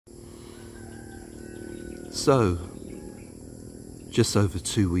So, just over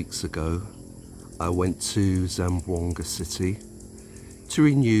 2 weeks ago, I went to Zamboanga City to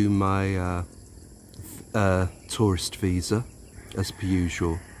renew my tourist visa, as per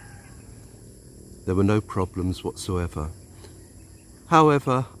usual. There were no problems whatsoever.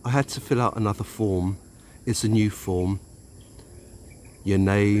 However, I had to fill out another form. It's a new form. Your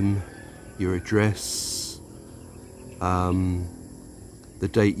name, your address, the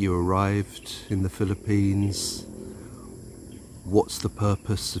date you arrived in the Philippines, what's the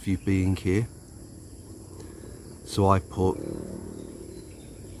purpose of you being here. So I put,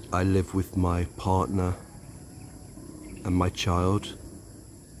 I live with my partner and my child,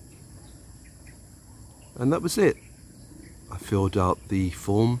 and that was it. I filled out the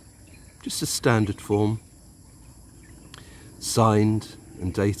form, just a standard form, signed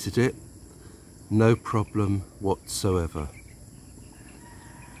and dated it, no problem whatsoever.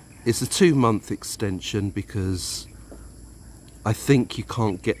 It's a 2-month extension because I think you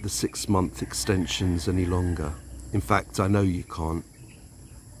can't get the 6-month extensions any longer. In fact, I know you can't.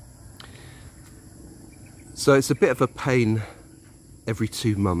 So it's a bit of a pain every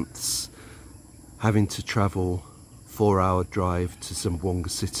 2 months having to travel 4-hour drive to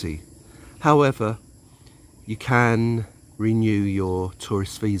Zamboanga City. However, you can renew your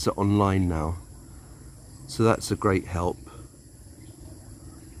tourist visa online now, so that's a great help.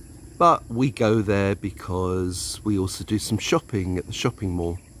 But we go there because we also do some shopping at the shopping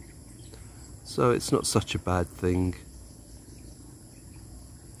mall, so it's not such a bad thing.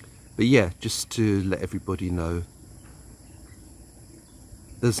 But yeah, just to let everybody know,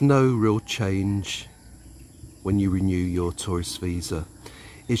 there's no real change when you renew your tourist visa.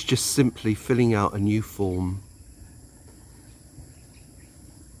 It's just simply filling out a new form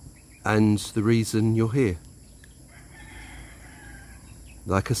and the reason you're here.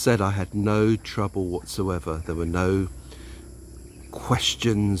 Like I said, I had no trouble whatsoever. There were no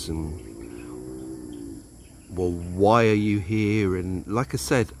questions and, well, why are you here? And like I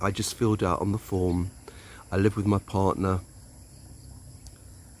said, I just filled out on the form, I live with my partner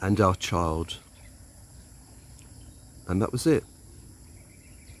and our child, and that was it.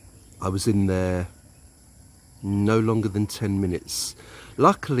 I was in there no longer than 10 minutes.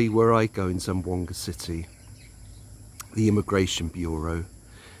 Luckily, where I go in Zamboanga City, the Immigration Bureau,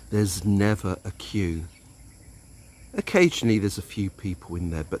 there's never a queue. Occasionally there's a few people in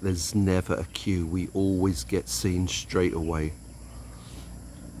there, but there's never a queue. We always get seen straight away.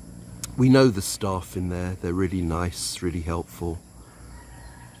 We know the staff in there, they're really nice, really helpful.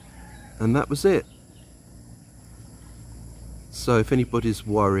 And that was it. So if anybody's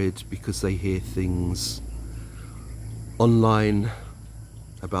worried because they hear things online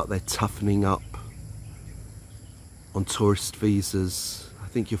about their toughening up on tourist visas, I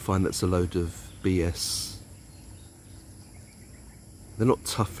think you'll find that's a load of BS. They're not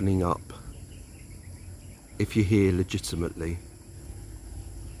toughening up if you're here legitimately.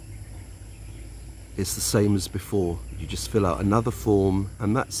 It's the same as before. You just fill out another form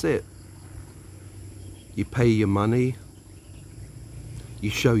and that's it. You pay your money, you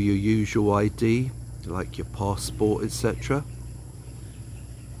show your usual ID, like your passport, etc.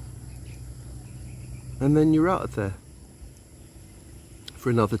 And then you're out of there for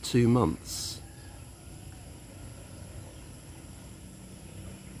another 2 months.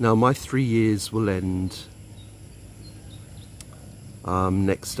 Now my 3 years will end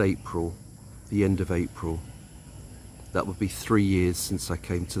next April, the end of April. That would be 3 years since I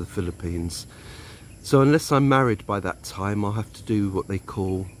came to the Philippines. So unless I'm married by that time, I'll have to do what they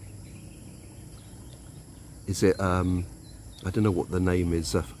call, is it, I don't know what the name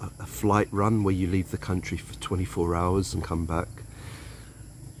is, a flight run where you leave the country for 24 hours and come back.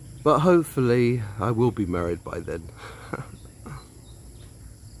 But hopefully I will be married by then.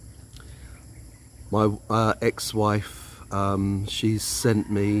 My ex-wife, she's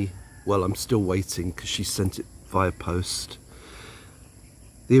sent me, well, I'm still waiting because she sent it via post,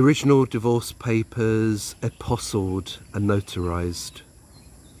 the original divorce papers, apostilled and notarized.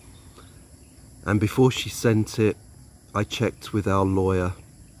 And before she sent it, I checked with our lawyer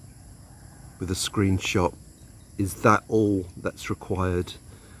with a screenshot. Is that all that's required?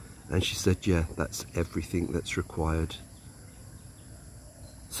 And she said, yeah, that's everything that's required.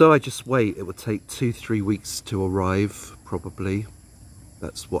 So I just wait. It would take 2-3 weeks to arrive, probably.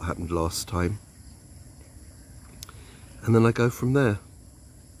 That's what happened last time. And then I go from there.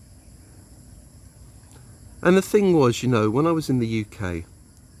 And the thing was, you know, when I was in the UK,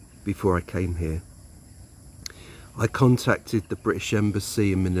 before I came here, I contacted the British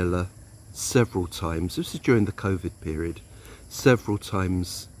Embassy in Manila several times. This is during the COVID period, several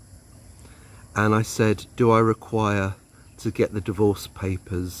times. And I said, do I require to get the divorce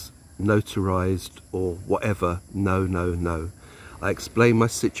papers notarized or whatever? No, no, no. I explained my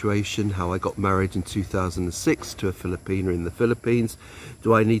situation, how I got married in 2006 to a Filipina in the Philippines.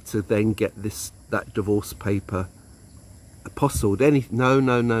 Do I need to then get that divorce paper apostilled? No,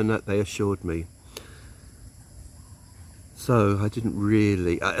 no, no, no, they assured me. So I didn't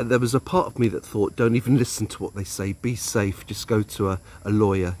really, there was a part of me that thought, don't even listen to what they say, be safe, just go to a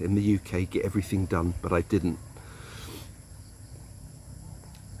lawyer in the UK, get everything done, but I didn't.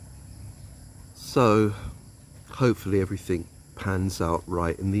 So hopefully everything pans out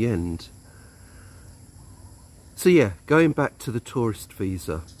right in the end. So yeah, going back to the tourist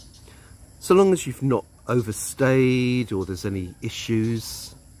visa, so long as you've not overstayed or there's any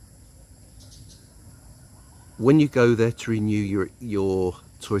issues, when you go there to renew your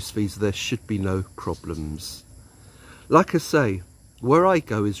tourist visa, there should be no problems. Like I say, where I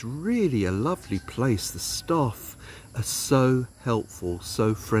go is really a lovely place. The staff are so helpful,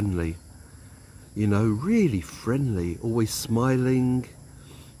 so friendly. You know, really friendly, always smiling.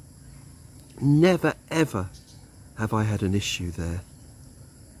 Never ever have I had an issue there.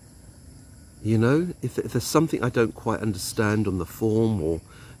 You know, if there's something I don't quite understand on the form or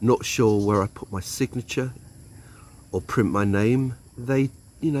not sure where I put my signature or print my name, they,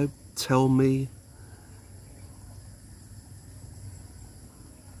 you know, tell me.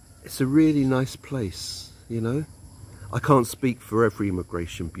 It's a really nice place, you know. I can't speak for every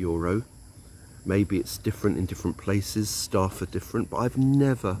immigration bureau. Maybe it's different in different places, staff are different, but I've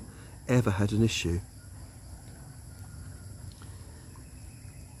never, ever had an issue.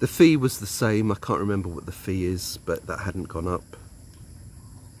 The fee was the same. I can't remember what the fee is, but that hadn't gone up.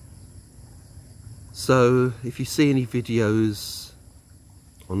 So if you see any videos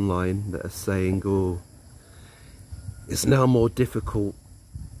online that are saying, oh, it's now more difficult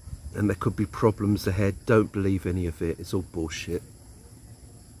and there could be problems ahead, don't believe any of it. It's all bullshit.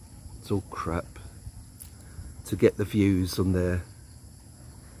 It's all crap to get the views on their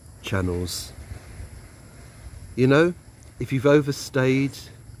channels. You know, if you've overstayed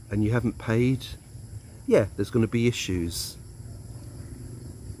and you haven't paid, yeah, there's going to be issues.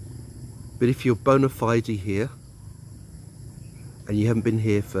 But if you're bona fide here and you haven't been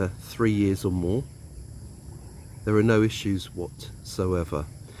here for 3 years or more, there are no issues whatsoever.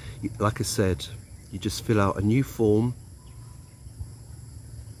 Like I said, you just fill out a new form,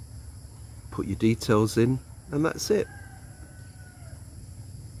 put your details in, and that's it.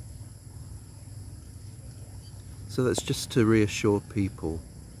 So that's just to reassure people.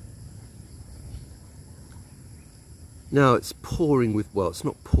 Now it's pouring with, well, it's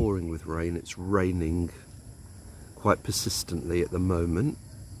not pouring with rain, it's raining quite persistently at the moment.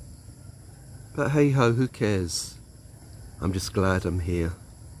 But hey ho, who cares? I'm just glad I'm here.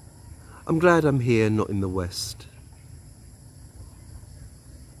 I'm glad I'm here, not in the West.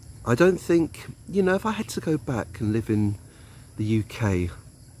 I don't think, you know, if I had to go back and live in the UK,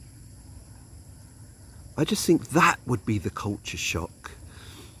 I just think that would be the culture shock.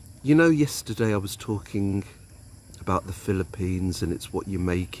 You know, yesterday I was talking about the Philippines and it's what you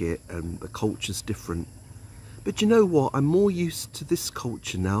make it and the culture's different. But you know what? I'm more used to this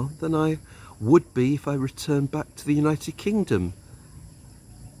culture now than I would be if I returned back to the United Kingdom.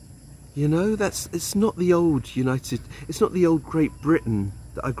 You know, it's not the old it's not the old Great Britain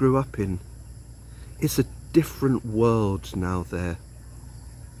that I grew up in. It's a different world now there.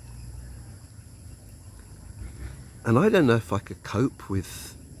 And I don't know if I could cope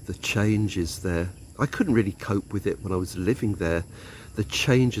with the changes there. I couldn't really cope with it when I was living there. The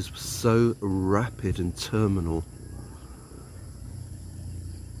changes were so rapid and terminal.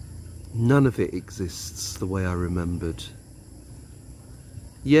 None of it exists the way I remembered.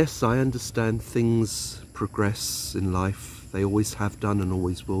 Yes, I understand things progress in life. They always have done and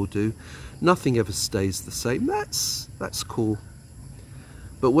always will do. Nothing ever stays the same. That's cool.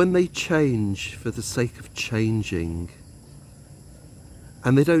 But when they change for the sake of changing,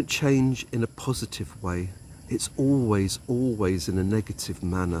 and they don't change in a positive way, it's always in a negative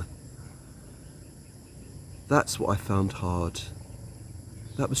manner. That's what I found hard.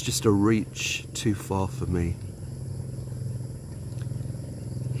 That was just a reach too far for me.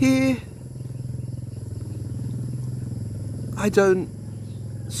 Here, I don't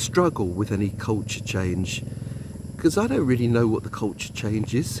struggle with any culture change because I don't really know what the culture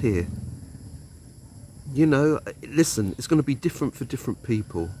change is here. You know, listen, it's going to be different for different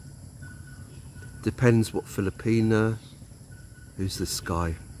people. Depends what Filipina. Who's this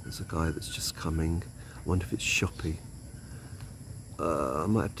guy? There's a guy that's just coming. I wonder if it's Shoppy. I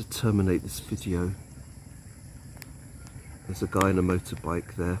might have to terminate this video. There's a guy on a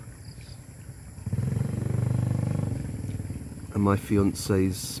motorbike there. and my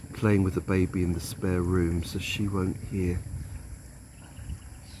fiance's playing with the baby in the spare room, so she won't hear.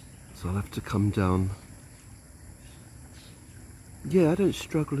 So I'll have to come down. Yeah, I don't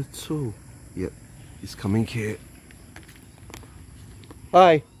struggle at all. Yep, he's coming here.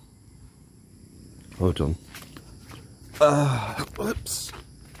 Hi. Hold on. Whoops.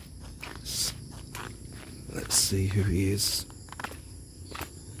 Let's see who he is.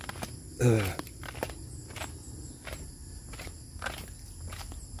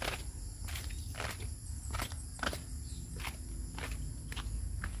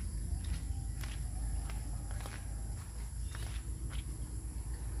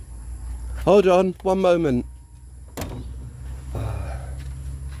 Hold on, one moment.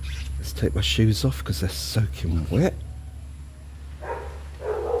 Let's take my shoes off because they're soaking wet.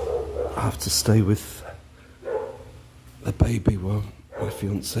 I have to stay with the baby while my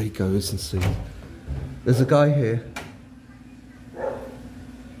fiance goes and sees. There's a guy here.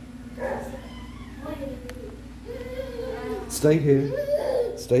 Stay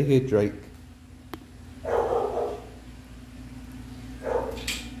here. Stay here, Drake.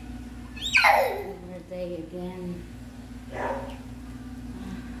 Again.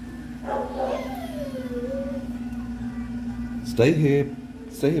 Stay here.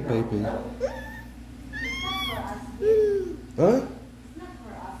 Stay here, baby. Huh?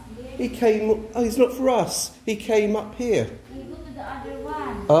 He came. Oh, he's not for us. He came up here. You go to the other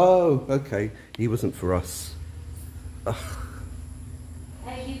one. Oh, okay. He wasn't for us. Ugh.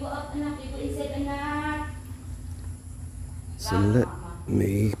 Hey, you go up, anak. You go inside, anak. So let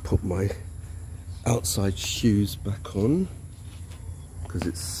me put my outside shoes back on because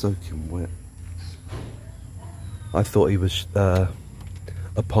it's soaking wet. I thought he was a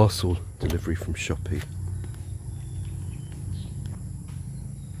parcel delivery from Shopee.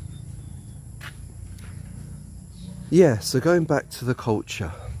 Yeah, so going back to the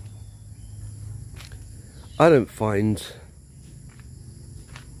culture, I don't find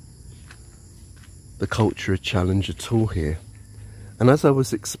the culture a challenge at all here. And as I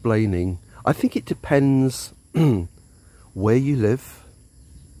was explaining, I think it depends where you live,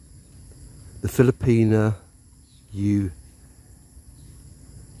 the Filipina you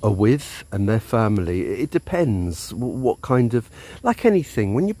are with and their family. It depends what kind of, like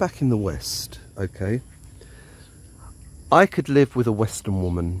anything, when you're back in the West, okay? I could live with a Western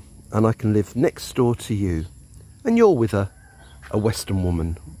woman and I can live next door to you and you're with a Western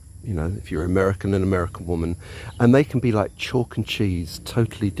woman, you know, if you're American, an American woman, and they can be like chalk and cheese,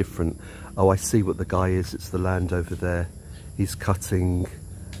 totally different. Oh, I see what the guy is, it's the land over there. He's cutting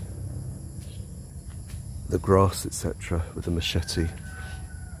the grass, etc. with a machete.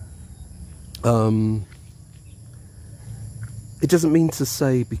 It doesn't mean to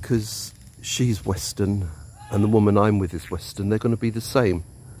say because she's Western and the woman I'm with is Western, they're going to be the same.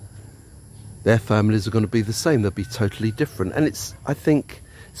 Their families are going to be the same, they'll be totally different. And it's, I think,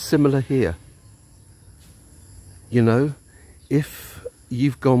 similar here. You know, if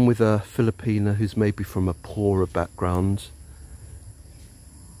you've gone with a Filipina who's maybe from a poorer background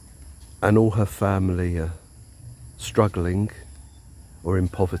and all her family are struggling or in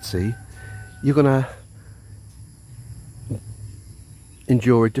poverty, you're going to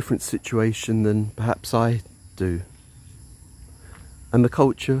endure a different situation than perhaps I do. And the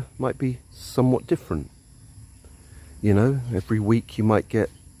culture might be somewhat different. You know, every week you might get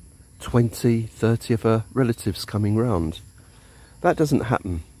 20, 30 of her relatives coming round. That doesn't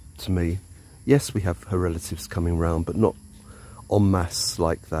happen to me. Yes, we have her relatives coming round, but not en masse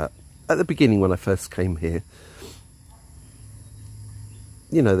like that. At the beginning when I first came here,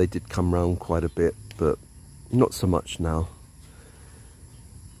 you know, they did come round quite a bit, but not so much now.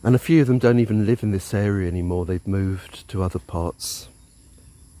 And a few of them don't even live in this area anymore. They've moved to other parts.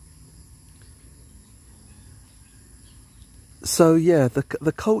 So yeah,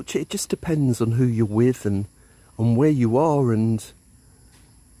 the culture, it just depends on who you're with and on where you are and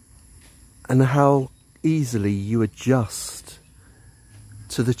how easily you adjust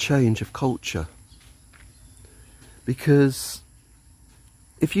to the change of culture. Because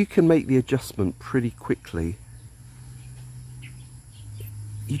if you can make the adjustment pretty quickly,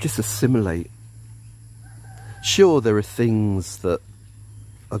 you just assimilate. Sure, there are things that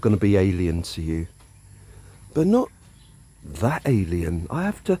are going to be alien to you, but not that alien.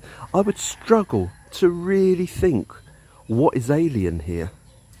 I would struggle to really think what is alien here.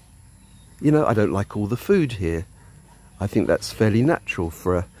 You know, I don't like all the food here. I think that's fairly natural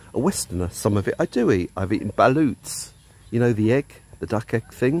for a Westerner. Some of it I do eat. I've eaten baloots, you know, the egg, the duck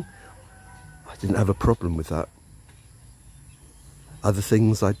egg thing. I didn't have a problem with that. Other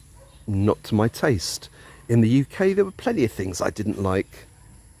things, not to my taste. In the UK, there were plenty of things I didn't like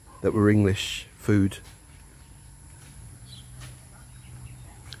that were English food.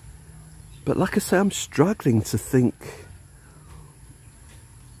 But like I say, I'm struggling to think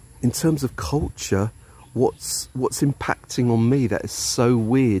in terms of culture, what's impacting on me that is so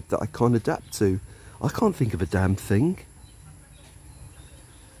weird that I can't adapt to. I can't think of a damn thing.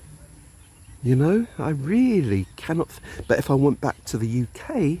 You know, I really cannot. But if I went back to the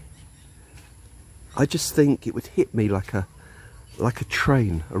UK, I just think it would hit me like a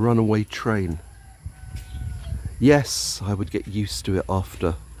train, a runaway train. Yes, I would get used to it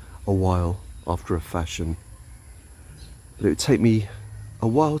after a while, after a fashion. But it would take me a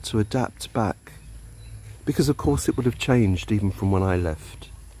while to adapt back, because of course it would have changed even from when I left.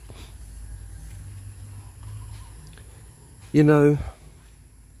 You know,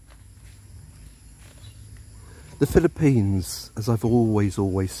 the Philippines, as I've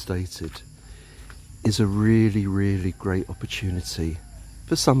always stated, is a really, really great opportunity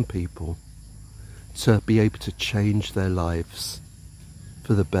for some people to be able to change their lives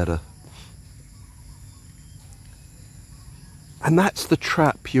for the better. And that's the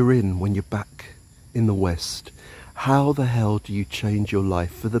trap you're in when you're back in the West. How the hell do you change your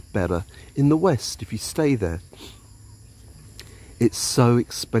life for the better in the West if you stay there? It's so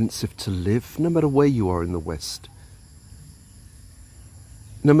expensive to live, no matter where you are in the West.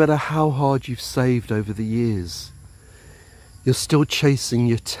 No matter how hard you've saved over the years, you're still chasing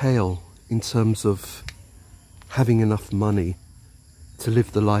your tail in terms of having enough money to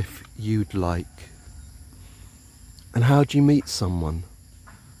live the life you'd like. And how do you meet someone?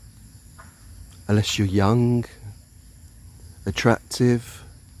 Unless you're young, attractive,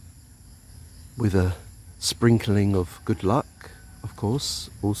 with a sprinkling of good luck, of course,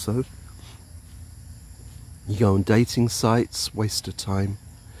 also. You go on dating sites, waste of time.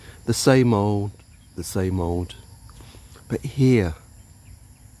 The same old, the same old. But here,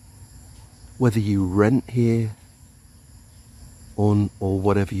 whether you rent here or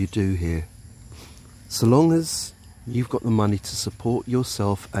whatever you do here, so long as you've got the money to support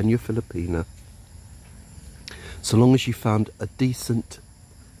yourself and your Filipina, so long as you found a decent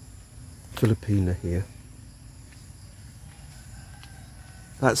Filipina here,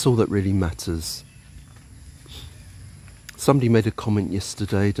 that's all that really matters. Somebody made a comment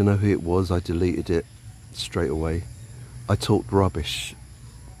yesterday, don't know who it was, I deleted it straight away. I talked rubbish.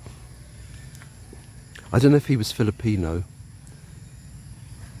 I don't know if he was Filipino.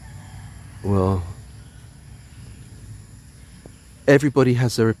 Well, everybody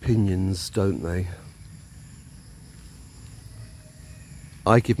has their opinions, don't they?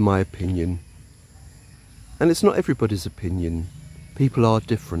 I give my opinion. And it's not everybody's opinion. People are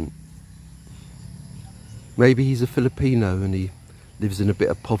different. Maybe he's a Filipino and he lives in a bit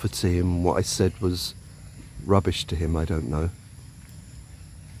of poverty and what I said was rubbish to him, I don't know.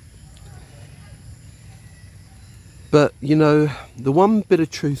 But, you know, the one bit of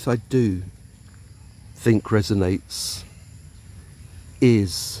truth I do think resonates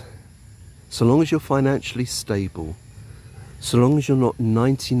is, so long as you're financially stable, so long as you're not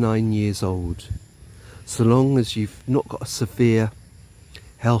 99 years old, so long as you've not got a severe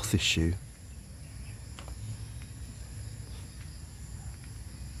health issue,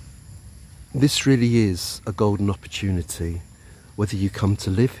 this really is a golden opportunity, whether you come to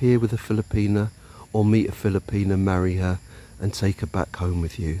live here with a Filipina or meet a Filipina, marry her and take her back home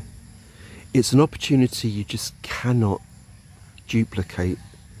with you. It's an opportunity you just cannot duplicate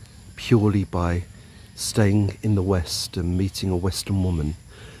purely by staying in the West and meeting a Western woman.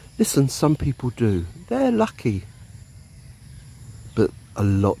 Listen, some people do. They're lucky. But a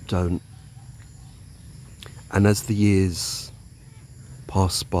lot don't. And as the years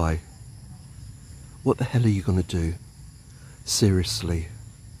pass by, what the hell are you going to do? Seriously.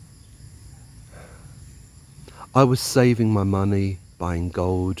 I was saving my money, buying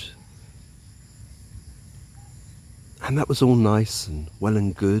gold. And that was all nice and well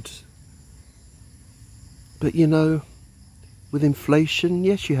and good. But you know, with inflation,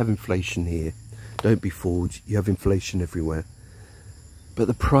 yes, you have inflation here. Don't be fooled, you have inflation everywhere. But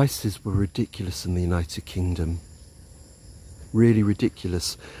the prices were ridiculous in the United Kingdom. Really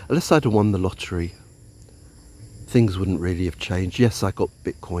ridiculous. Unless I'd have won the lottery, things wouldn't really have changed. Yes, I got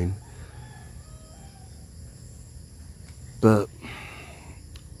Bitcoin. But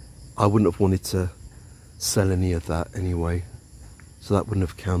I wouldn't have wanted to sell any of that anyway. So that wouldn't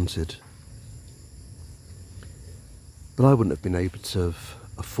have counted. But I wouldn't have been able to have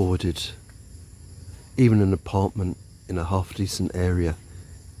afforded even an apartment in a half decent area,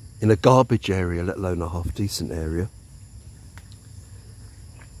 in a garbage area, let alone a half decent area.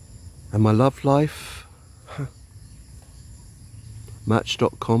 And my love life,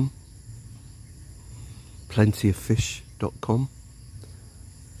 Match.com, plentyoffish.com,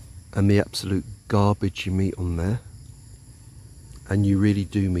 and the absolute garbage you meet on there. And you really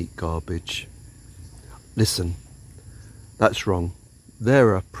do meet garbage. Listen, that's wrong.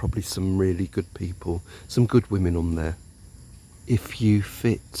 There are probably some really good people, some good women on there, if you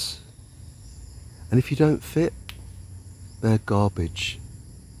fit. And if you don't fit, they're garbage.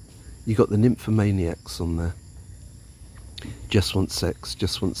 You got the nymphomaniacs on there. Just want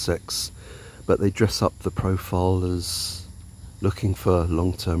sex, but they dress up the profile as looking for a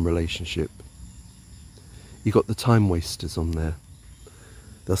long-term relationship. You got the time wasters on there.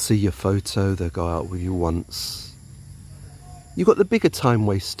 They'll see your photo, they'll go out with you once. You got the bigger time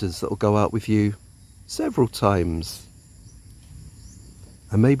wasters that'll go out with you several times.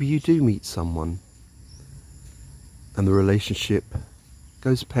 And maybe you do meet someone and the relationship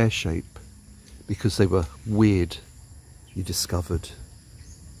goes pear-shaped because they were weird, you discovered.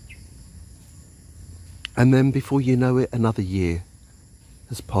 And then before you know it, another year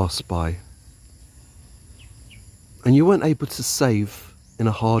has passed by. And you weren't able to save in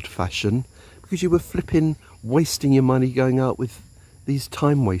a hard fashion because you were flipping wasting your money going out with these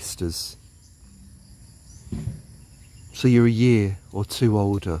time wasters. So you're a year or two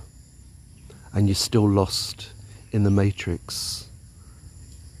older and you're still lost in the matrix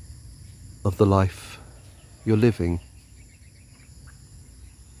of the life you're living.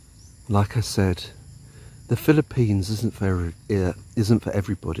 Like I said, the Philippines isn't for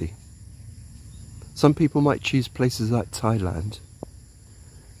everybody. Some people might choose places like Thailand.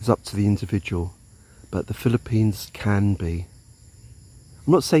 It's up to the individual, but the Philippines can be.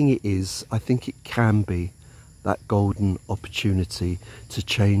 I'm not saying it is, I think it can be that golden opportunity to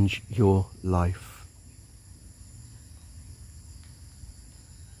change your life.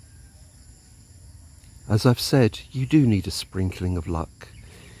 As I've said, you do need a sprinkling of luck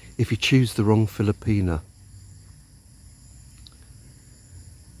if you choose the wrong Filipina.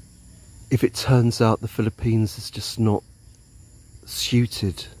 If it turns out the Philippines is just not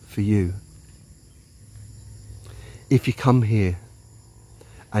suited for you. If you come here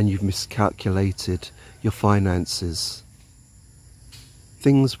and you've miscalculated your finances,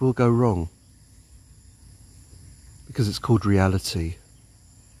 things will go wrong because it's called reality.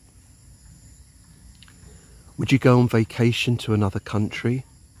 Would you go on vacation to another country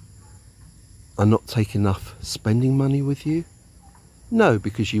and not take enough spending money with you? No,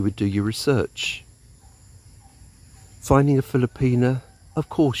 because you would do your research. Finding a Filipina, of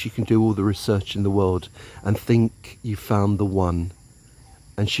course you can do all the research in the world and think you found the one,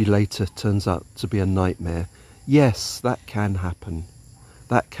 and she later turns out to be a nightmare. Yes, that can happen.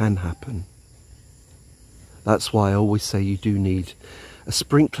 That can happen. That's why I always say you do need a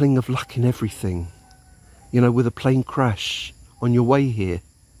sprinkling of luck in everything. You know, with a plane crash on your way here,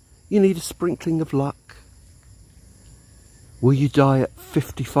 you need a sprinkling of luck. Will you die at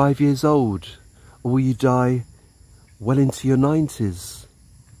 55 years old? Or will you die well into your 90s?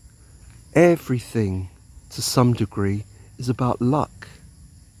 Everything, to some degree, is about luck.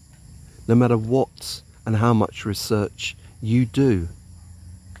 No matter what and how much research you do.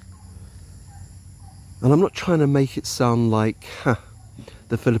 And I'm not trying to make it sound like,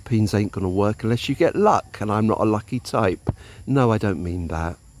 the Philippines ain't going to work unless you get luck, and I'm not a lucky type. No, I don't mean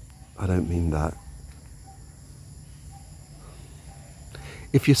that. I don't mean that.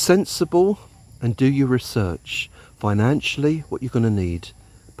 If you're sensible and do your research, financially, what you're going to need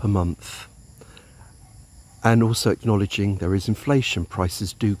per month. And also acknowledging there is inflation,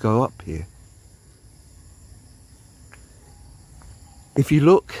 prices do go up here. If you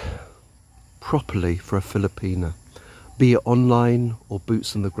look properly for a Filipina, be it online or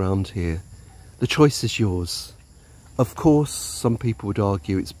boots on the ground here, the choice is yours. Of course, some people would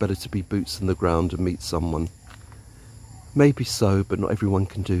argue it's better to be boots on the ground and meet someone. Maybe so, but not everyone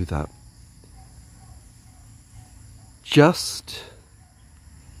can do that. Just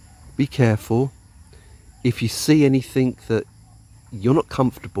be careful. If you see anything that you're not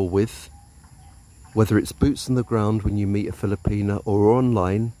comfortable with, whether it's boots on the ground when you meet a Filipina or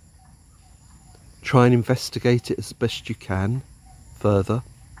online, try and investigate it as best you can further,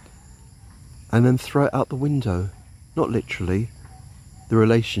 and then throw it out the window. Not literally, the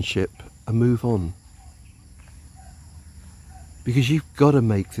relationship, and move on. Because you've got to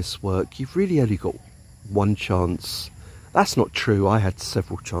make this work. You've really only got one chance. That's not true. I had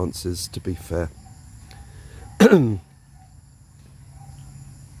several chances, to be fair.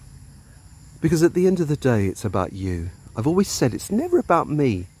 Because at the end of the day, it's about you. I've always said it's never about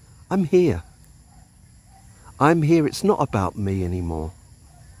me. I'm here. I'm here. It's not about me anymore.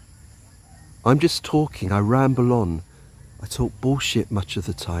 I'm just talking. I ramble on. I talk bullshit much of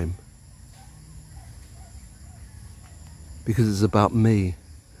the time. Because it's about me.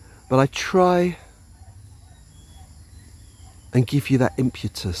 But I try and give you that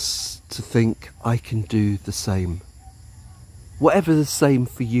impetus to think I can do the same. Whatever the same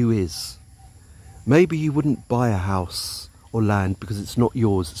for you is. Maybe you wouldn't buy a house or land because it's not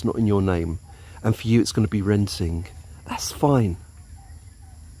yours, it's not in your name. And for you it's going to be renting. That's fine.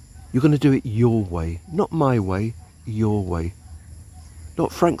 You're going to do it your way. Not my way, your way.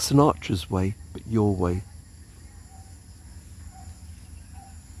 Not Frank Sinatra's way, but your way.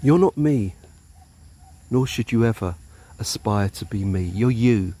 You're not me, nor should you ever aspire to be me. You're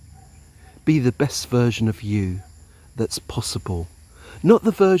you. Be the best version of you that's possible. Not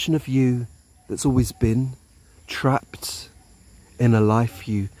the version of you that's always been trapped in a life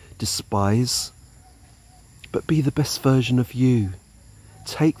you despise, but be the best version of you.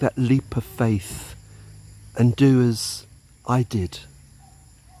 Take that leap of faith and do as I did.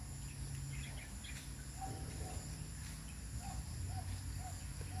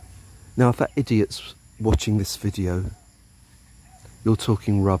 Now, if that idiot's watching this video, you're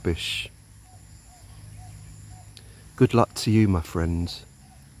talking rubbish. Good luck to you, my friend.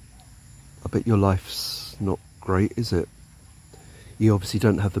 I bet your life's not great, is it? You obviously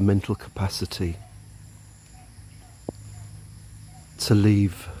don't have the mental capacity to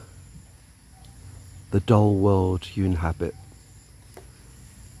leave the dull world you inhabit.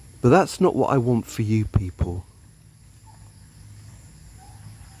 But that's not what I want for you people.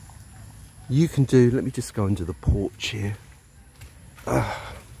 You can do, let me just go into the porch here,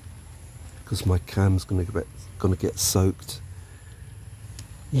 because my cam's gonna get soaked.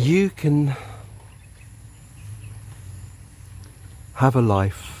 You can have a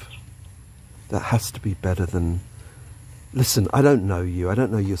life that has to be better than, listen, I don't know you, I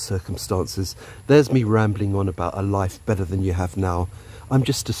don't know your circumstances. There's me rambling on about a life better than you have now. I'm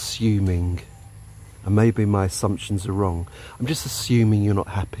just assuming, and maybe my assumptions are wrong, I'm just assuming you're not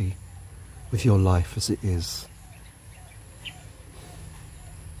happy with your life as it is.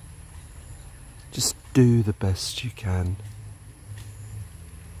 Just do the best you can.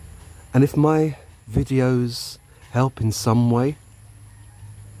 And if my videos help in some way,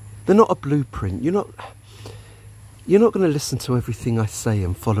 they're not a blueprint. You're not going to listen to everything I say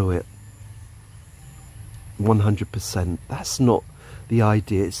and follow it 100%. That's not the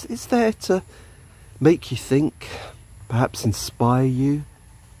idea. It's there to make you think, perhaps inspire you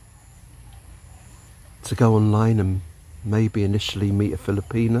to go online and maybe initially meet a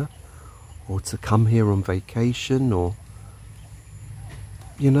Filipina, or to come here on vacation, or,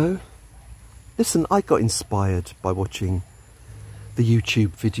 you know. Listen, I got inspired by watching the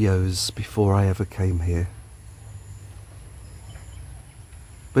YouTube videos before I ever came here.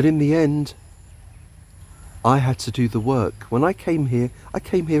 But in the end, I had to do the work. When I came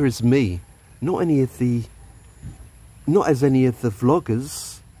here as me, not as any of the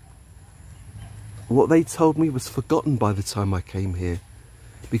vloggers. What they told me was forgotten by the time I came here,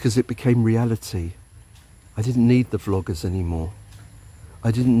 because it became reality. I didn't need the vloggers anymore.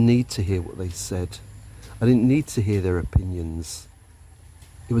 I didn't need to hear what they said. I didn't need to hear their opinions.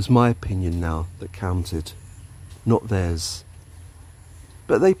 It was my opinion now that counted, not theirs.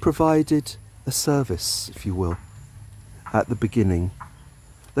 But they provided a service, if you will, at the beginning.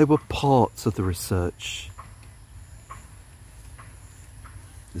 They were parts of the research.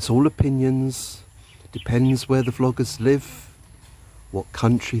 It's all opinions. Depends where the vloggers live, what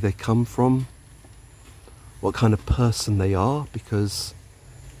country they come from, what kind of person they are, because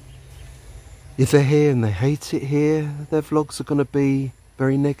if they're here and they hate it here, their vlogs are going to be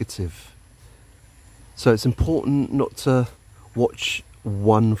very negative. So it's important not to watch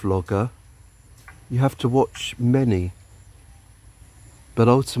one vlogger. You have to watch many. But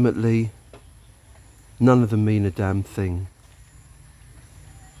ultimately, none of them mean a damn thing.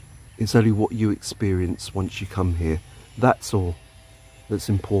 It's only what you experience once you come here. That's all that's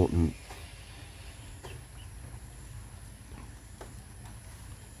important.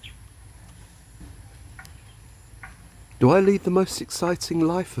 Do I lead the most exciting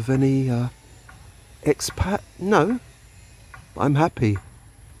life of any expat? No. I'm happy.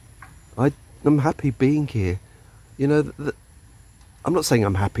 I'm happy being here. You know, I'm not saying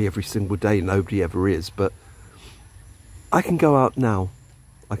I'm happy every single day, nobody ever is, but I can go out now.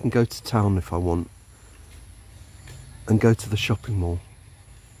 I can go to town if I want, and go to the shopping mall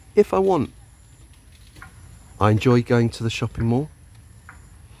if I want. I enjoy going to the shopping mall.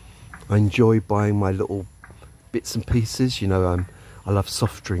 I enjoy buying my little bits and pieces. You know, I love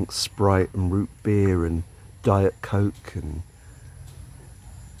soft drinks, Sprite and root beer and Diet Coke and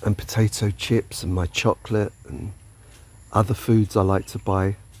potato chips and my chocolate, and other foods I like to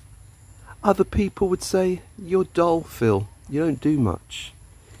buy. Other people would say, you're dull, Phil, you don't do much.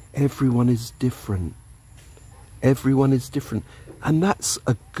 Everyone is different. Everyone is different. And that's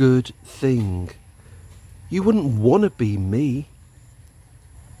a good thing. You wouldn't want to be me.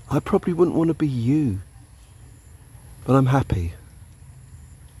 I probably wouldn't want to be you. But I'm happy.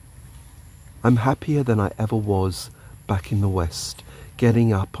 I'm happier than I ever was back in the West.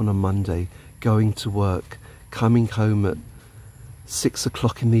 Getting up on a Monday, going to work, coming home at 6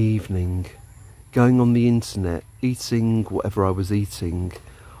 o'clock in the evening, going on the internet, eating whatever I was eating,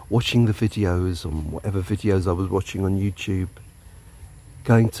 watching the videos on whatever videos I was watching on YouTube,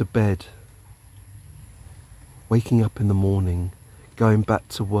 going to bed, waking up in the morning, going back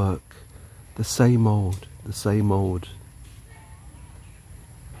to work, the same old, the same old.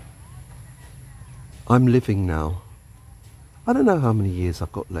 I'm living now. I don't know how many years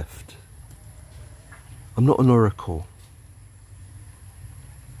I've got left. I'm not an oracle.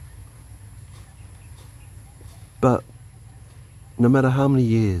 But no matter how many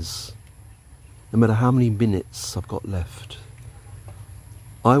years, no matter how many minutes I've got left,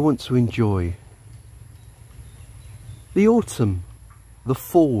 I want to enjoy the autumn, the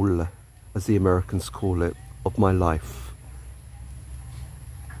fall, as the Americans call it, of my life.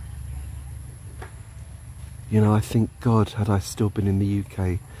 You know, I think, God, had I still been in the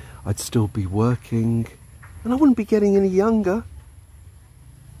UK, I'd still be working, and I wouldn't be getting any younger.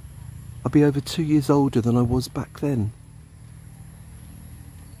 I'd be over 2 years older than I was back then.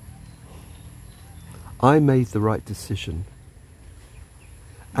 I made the right decision,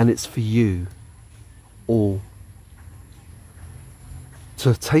 and it's for you all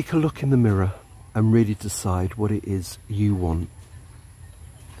to take a look in the mirror and really decide what it is you want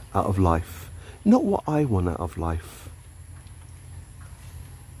out of life. Not what I want out of life.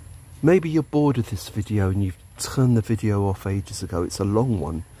 Maybe you're bored of this video and you've turned the video off ages ago. It's a long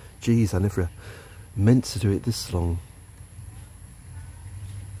one. Geez, I never meant to do it this long.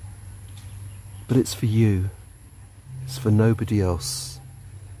 But it's for you. It's for nobody else.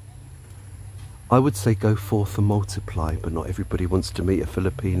 I would say go forth and multiply, but not everybody wants to meet a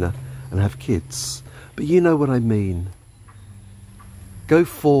Filipina and have kids. But you know what I mean. Go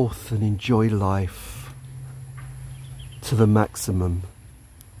forth and enjoy life to the maximum.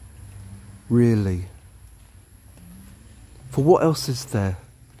 Really. For what else is there?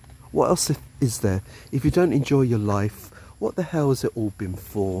 What else is there? If you don't enjoy your life, what the hell has it all been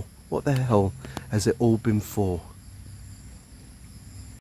for? What the hell has it all been for?